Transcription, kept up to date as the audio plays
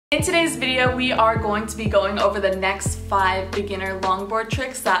In today's video, we are going to be going over the next 5 beginner longboard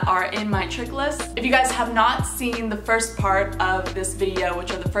tricks that are in my trick list. If you guys have not seen the first part of this video,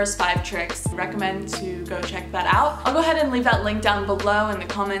 which are the first 5 tricks, I recommend to go check that out. I'll go ahead and leave that link down below in the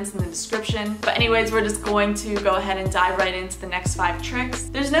comments and the description. But anyways, we're just going to go ahead and dive right into the next 5 tricks.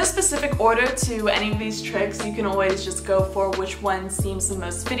 There's no specific order to any of these tricks. You can always just go for which one seems the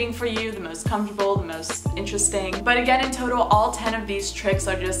most fitting for you, the most comfortable, the most interesting. But again, in total, all 10 of these tricks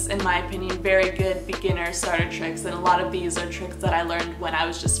are just, in my opinion, very good beginner starter tricks, and a lot of these are tricks that I learned when I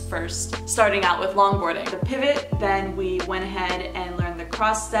was just first starting out with longboarding. The pivot, then we went ahead and learned the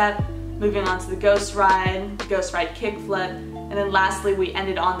cross step, moving on to the ghost ride kick flip, and then lastly we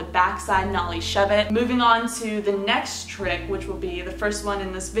ended on the backside nollie shove it. Moving on to the next trick, which will be the first one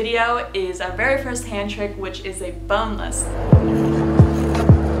in this video, is our very first hand trick, which is a boneless.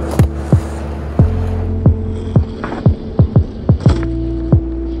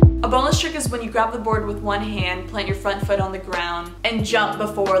 A boneless trick is when you grab the board with one hand, plant your front foot on the ground, and jump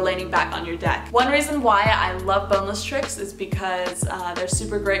before landing back on your deck. One reason why I love boneless tricks is because they're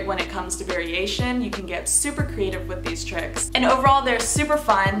super great when it comes to variation. You can get super creative with these tricks. And overall, they're super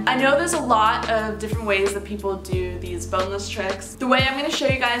fun. I know there's a lot of different ways that people do these boneless tricks. The way I'm going to show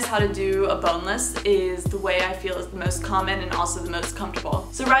you guys how to do a boneless is the way I feel is the most common and also the most comfortable.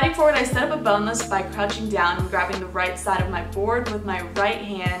 So riding forward, I set up a boneless by crouching down and grabbing the right side of my board with my right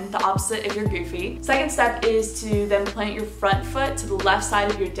hand, the opposite if you're goofy. Second step is to then plant your front foot to the left side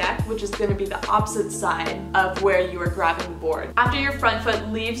of your deck, which is going to be the opposite side of where you are grabbing the board. After your front foot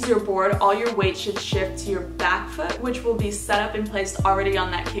leaves your board, all your weight should shift to your back foot, which will be set up and placed already on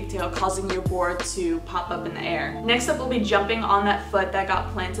that kicktail, causing your board to pop up in the air. Next up, we'll be jumping on that foot that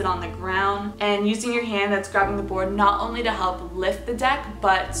got planted on the ground and using your hand that's grabbing the board not only to help lift the deck,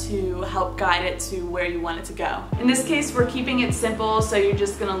 but to help guide it to where you want it to go. In this case, we're keeping it simple, so you're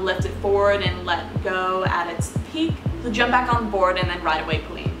just going to lift it forward and let go at its peak. So jump back on the board and then ride away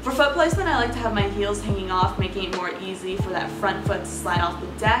clean. For foot placement, I like to have my heels hanging off, making it more easy for that front foot to slide off the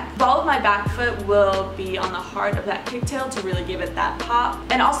deck. The ball of my back foot will be on the heart of that kicktail to really give it that pop.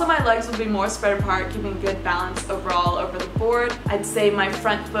 And also my legs will be more spread apart, giving good balance overall over the board. I'd say my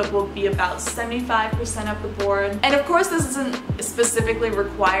front foot will be about 75% up the board. And of course this isn't specifically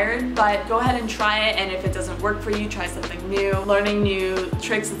required, but go ahead and try it, and if it doesn't work for you, try something new. Learning new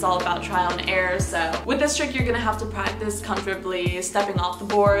tricks, it's all about trial and error. So with this trick, you're gonna have to practice comfortably stepping off the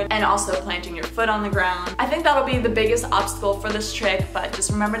board and also planting your foot on the ground. I think that'll be the biggest obstacle for this trick, but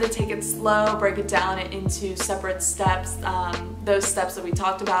just remember to take it slow, break it down into separate steps, those steps that we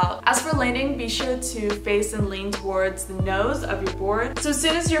talked about. As for landing, be sure to face and lean towards the nose of your board. So as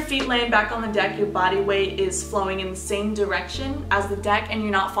soon as your feet land back on the deck, your body weight is flowing in the same direction as the deck and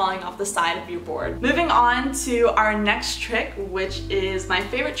you're not falling off the side of your board. Moving on to our next trick, which is my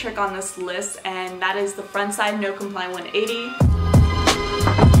favorite trick on this list, and that is the frontside no comply 180.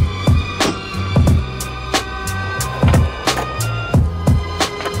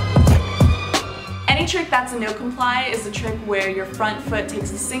 Any trick that's a no comply is a trick where your front foot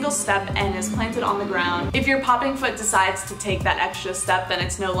takes a single step and is planted on the ground. If your popping foot decides to take that extra step, then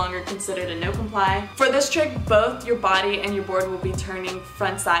it's no longer considered a no comply. For this trick, both your body and your board will be turning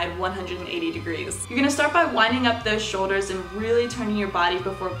front side 180 degrees. You're gonna start by winding up those shoulders and really turning your body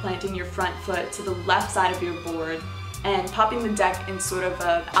before planting your front foot to the left side of your board and popping the deck in sort of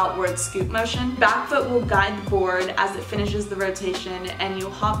an outward scoop motion. Back foot will guide the board as it finishes the rotation, and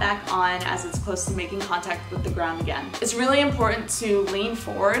you'll hop back on as it's close to making contact with the ground again. It's really important to lean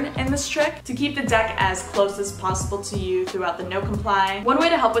forward in this trick to keep the deck as close as possible to you throughout the no comply. One way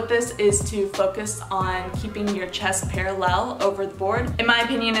to help with this is to focus on keeping your chest parallel over the board. In my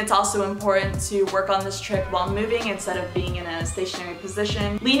opinion, it's also important to work on this trick while moving instead of being in a stationary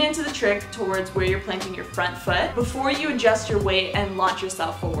position. Lean into the trick towards where you're planting your front foot before you adjust your weight and launch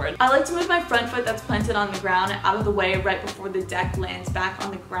yourself forward. I like to move my front foot that's planted on the ground out of the way right before the deck lands back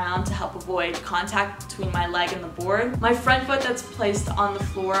on the ground to help avoid contact between my leg and the board. My front foot that's placed on the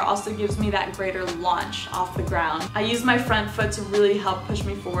floor also gives me that greater launch off the ground. I use my front foot to really help push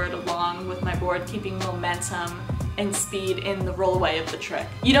me forward along with my board, keeping momentum and speed in the rollaway of the trick.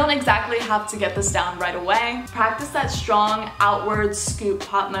 You don't exactly have to get this down right away. Practice that strong outward scoop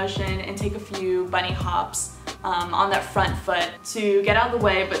pop motion and take a few bunny hops on that front foot to get out of the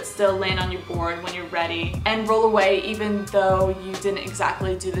way but still land on your board when you're ready and roll away even though you didn't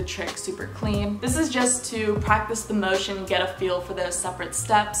exactly do the trick super clean. This is just to practice the motion, get a feel for those separate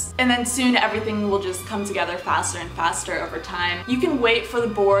steps, and then soon everything will just come together faster and faster over time. You can wait for the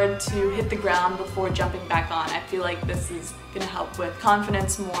board to hit the ground before jumping back on. I feel like this is gonna help with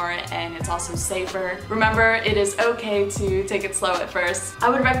confidence more, and it's also safer. Remember, it is okay to take it slow at first. I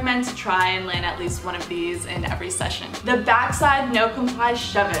would recommend to try and land at least one of these in every session. The backside no comply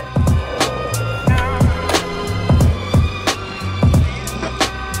shove it.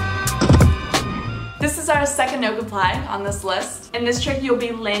 This is our second no comply on this list. In this trick, you'll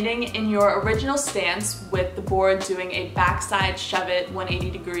be landing in your original stance with the board doing a backside shove it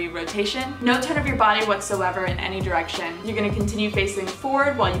 180-degree rotation. No turn of your body whatsoever in any direction. You're going to continue facing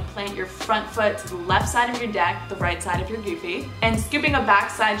forward while you plant your front foot to the left side of your deck, the right side of your goofy, and scooping a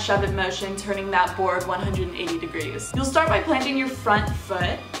backside shove it motion, turning that board 180 degrees. You'll start by planting your front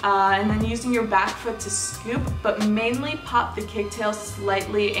foot and then using your back foot to scoop, but mainly pop the kicktail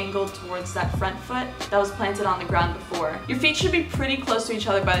slightly angled towards that front foot that was planted on the ground before. Your feet should be pretty close to each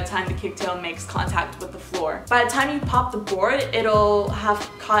other by the time the kicktail makes contact with the floor. By the time you pop the board, it'll have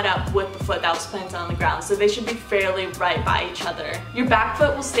caught up with the foot that was planted on the ground, so they should be fairly right by each other. Your back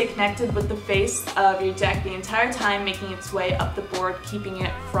foot will stay connected with the face of your deck the entire time, making its way up the board, keeping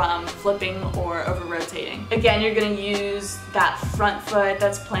it from flipping or over-rotating. Again, you're going to use that front foot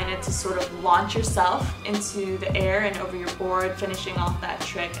that's planted to sort of launch yourself into the air and over your board, finishing off that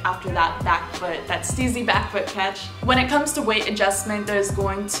trick after that back foot, that steezy back foot catch. When it comes to weight adjustment, there's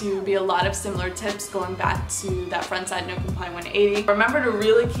going to be a lot of similar tips going back to that frontside no comply 180. Remember to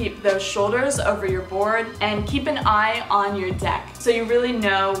really keep those shoulders over your board and keep an eye on your deck so you really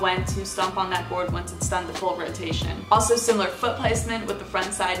know when to stomp on that board once it's done the full rotation. Also, similar foot placement with the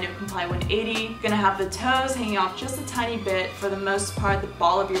frontside no comply 180. You're gonna have the toes hanging off just a tiny bit. For the most part, the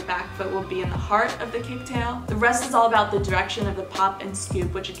ball of your back foot will be in the heart of the kicktail. The rest is all about the direction of the pop and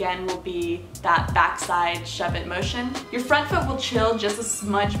scoop, which again will be that backside shove it motion. Your front foot will chill just a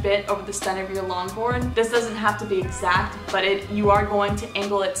smudge bit over the center of your longboard. This doesn't have to be exact, but you are going to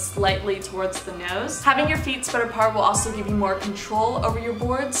angle it slightly towards the nose. Having your feet spread apart will also give you more control over your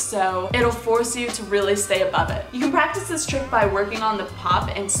board, so it'll force you to really stay above it. You can practice this trick by working on the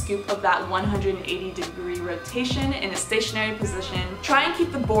pop and scoop of that 180-degree rotation in a stationary position. Try and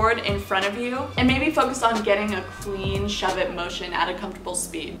keep the board in front of you, and maybe focus on getting a clean shove it motion at a comfortable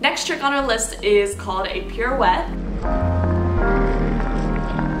speed. Next trick on our list is called a pirouette.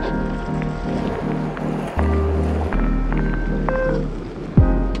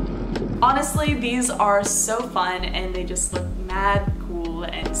 Honestly, these are so fun and they just look mad cool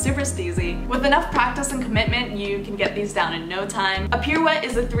and super steezy. With enough practice and commitment, you can get these down in no time. A pirouette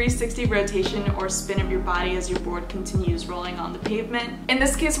is a 360 rotation or spin of your body as your board continues rolling on the pavement. In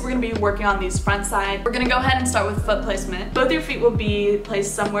this case, we're going to be working on these front side. We're going to go ahead and start with foot placement. Both your feet will be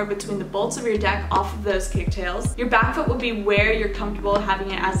placed somewhere between the bolts of your deck off of those kicktails. Your back foot will be where you're comfortable,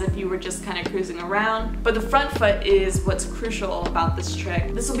 having it as if you were just kind of cruising around. But the front foot is what's crucial about this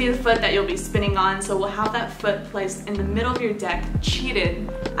trick. This will be the foot that you'll be spinning on, so we'll have that foot placed in the middle of your deck, cheated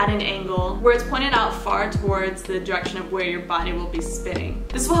at an angle where it's pointed out far towards the direction of where your body will be spinning.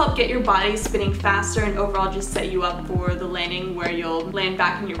 This will help get your body spinning faster and overall just set you up for the landing where you'll land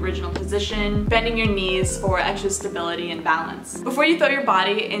back in your original position, bending your knees for extra stability and balance. Before you throw your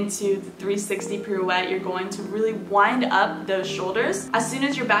body into the 360 pirouette, you're going to really wind up those shoulders. As soon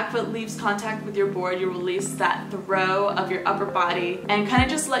as your back foot leaves contact with your board, you'll release that throw of your upper body and kind of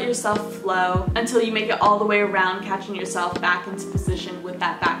just let yourself flow until you make it all the way around, catching yourself back into position with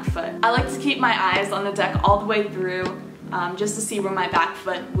that back foot. I like to keep my eyes on the deck all the way through just to see where my back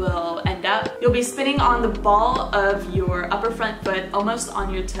foot will end up. You'll be spinning on the ball of your upper front foot, almost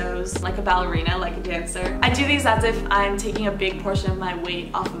on your toes, like a ballerina, like a dancer. I do these as if I'm taking a big portion of my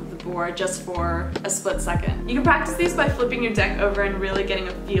weight off of the board just for a split second. You can practice these by flipping your deck over and really getting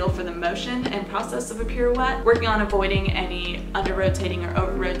a feel for the motion and process of a pirouette, working on avoiding any under-rotating or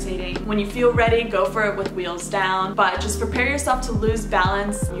over-rotating. When you feel ready, go for it with wheels down, but just prepare yourself to lose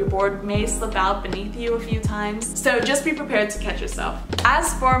balance. Your board may slip out beneath you a few times, so just be prepared to catch yourself.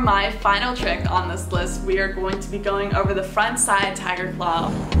 As for my final trick on this list, we are going to be going over the front side tiger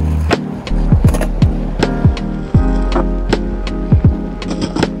claw.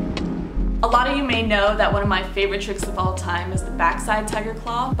 A lot of you may know that one of my favorite tricks of all time is the backside tiger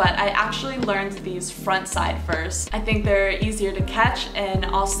claw, but I actually learned these front side first. I think they're easier to catch, and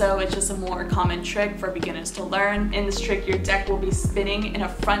also it's just a more common trick for beginners to learn. In this trick, your deck will be spinning in a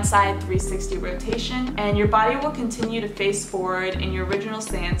front side 360 rotation, and your body will continue to face forward in your original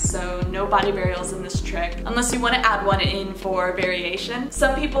stance, so no body varials in this trick, unless you want to add one in for variation.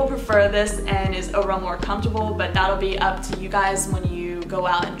 Some people prefer this and is overall more comfortable, but that'll be up to you guys when you go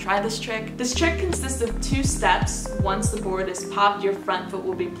out and try this trick. This trick consists of 2 steps. Once the board is popped, your front foot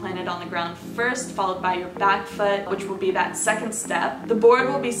will be planted on the ground first, followed by your back foot, which will be that second step. The board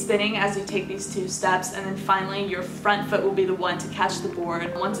will be spinning as you take these 2 steps, and then finally your front foot will be the one to catch the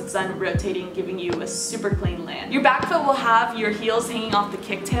board once it's done rotating, giving you a super clean land. Your back foot will have your heels hanging off the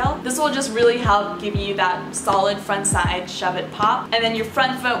kicktail. This will just really help give you that solid front side shove it pop, and then your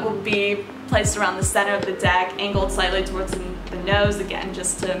front foot will be placed around the center of the deck, angled slightly towards the nose, again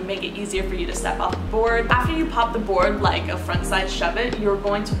just to make it easier for you to step off the board. After you pop the board like a front side shove it, you're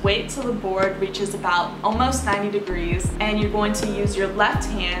going to wait till the board reaches about almost 90 degrees, and you're going to use your left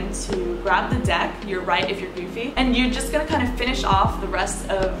hand to grab the deck, your right if you're goofy, and you're just going to kind of finish off the rest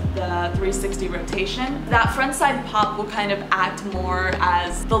of the 360 rotation. That front side pop will kind of act more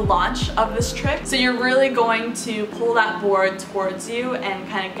as the launch of this trick, so you're really going to pull that board towards you and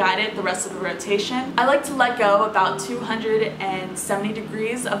kind of guide it the rest of the rotation. I like to let go about 270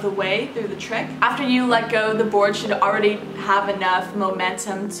 degrees of the way through the trick. After you let go, the board should already have enough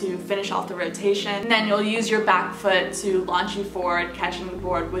momentum to finish off the rotation, and then you'll use your back foot to launch you forward, catching the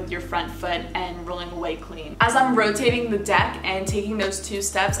board with your front foot and rolling away clean. As I'm rotating the deck and taking those 2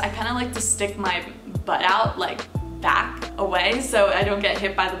 steps, I kind of like to stick my butt out like back away so I don't get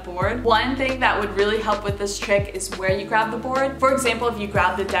hit by the board. One thing that would really help with this trick is where you grab the board. For example, if you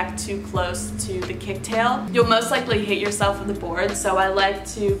grab the deck too close to the kicktail, you'll most likely hit yourself with the board, so I like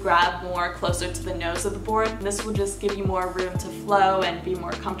to grab more closer to the nose of the board. This will just give you more room to flow and be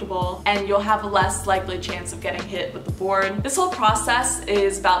more comfortable, and you'll have a less likely chance of getting hit with the board. This whole process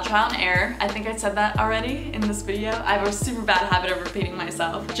is about trial and error. I think I said that already in this video. I have a super bad habit of repeating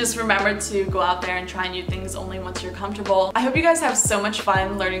myself. Just remember to go out there and try new things only once you're comfortable. I hope you guys have so much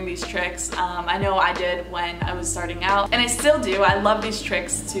fun learning these tricks. I know I did when I was starting out, and I still do. I love these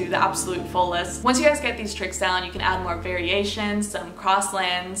tricks to the absolute fullest. Once you guys get these tricks down, you can add more variations, some cross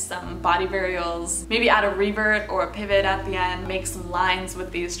lands, some body varials, maybe add a revert or a pivot at the end, make some lines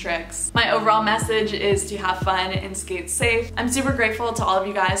with these tricks. My overall message is to have fun and skate safe. I'm super grateful to all of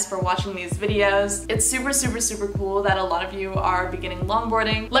you guys for watching these videos. It's super cool that a lot of you are beginning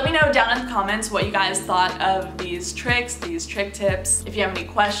longboarding. Let me know down in the comments what you guys thought of these tricks, these trick tips, if you have any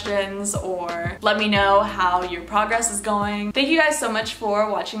questions, or let me know how your progress is going. Thank you guys so much for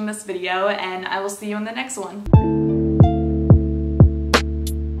watching this video, and I will see you in the next one.